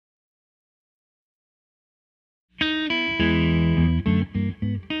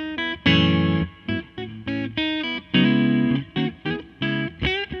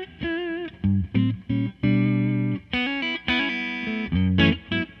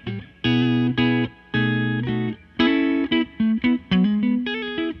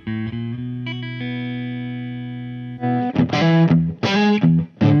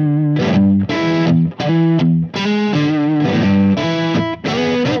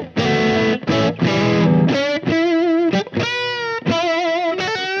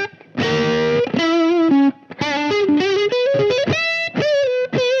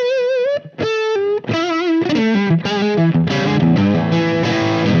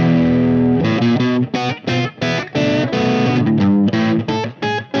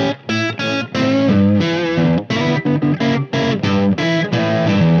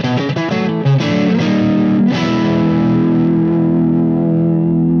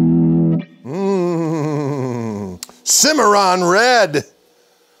Cimarron red.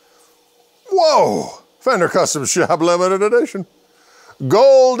 Whoa, Fender Custom Shop limited edition.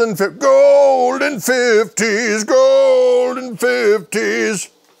 Golden 50s, golden 50s.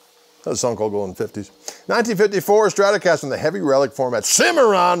 That's a song called Golden 50s. 1954 Stratocaster in the heavy Relic format.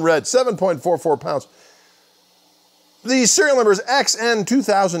 Cimarron red, 7.44 pounds. The serial number is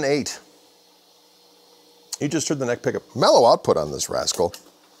XN2008. You just heard the neck pickup. Mellow output on this rascal.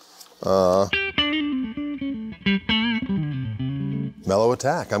 Mellow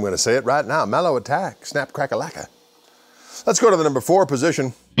attack. I'm going to say it right now. Mellow attack. Snap, crack, a lacquer. Let's go to the number 4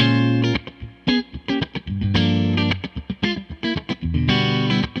 position.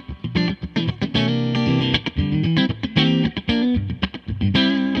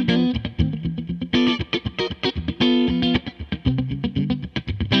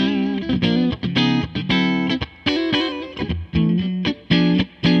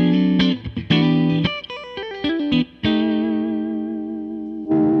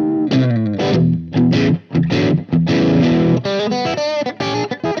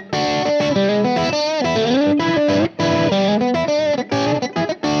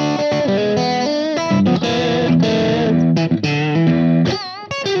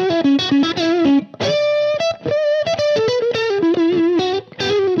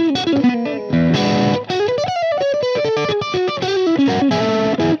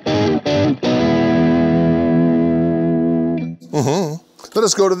 Let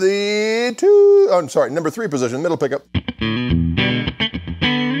us go to the number 3 position, middle pickup.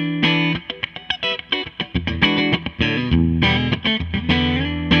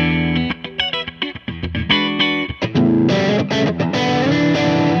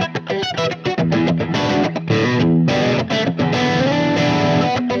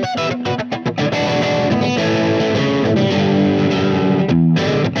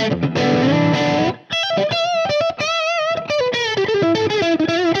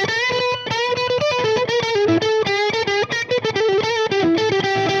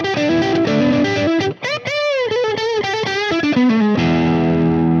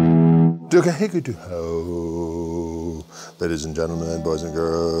 Ladies and gentlemen, boys and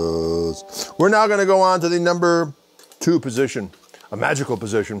girls, we're now going to go on to the number 2 position, a magical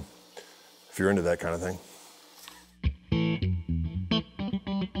position, if you're into that kind of thing.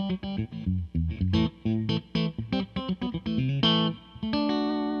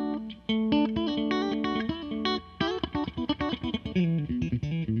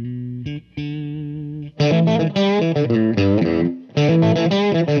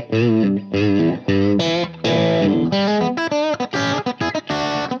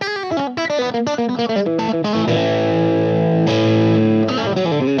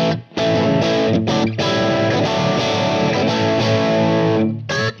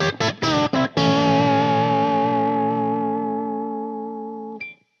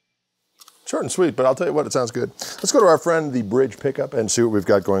 Short and sweet, but I'll tell you what, it sounds good. Let's go to our friend, the bridge pickup, and see what we've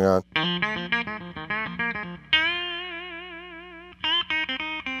got going on.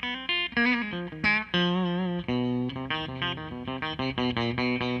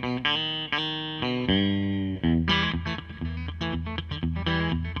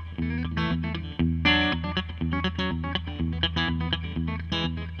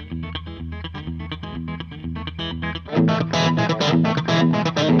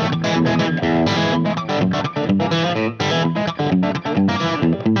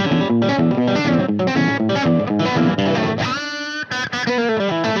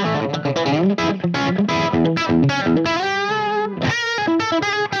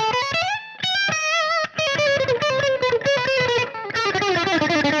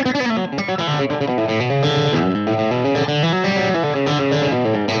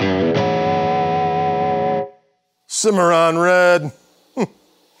 Cimarron red.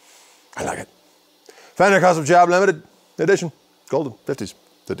 I like it. Fender Custom Shop limited edition. Golden 50s,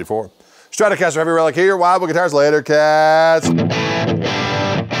 54. Stratocaster heavy Relic here. Wildwood guitars later, cats.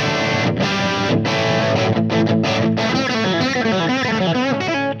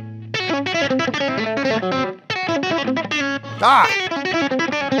 Ah!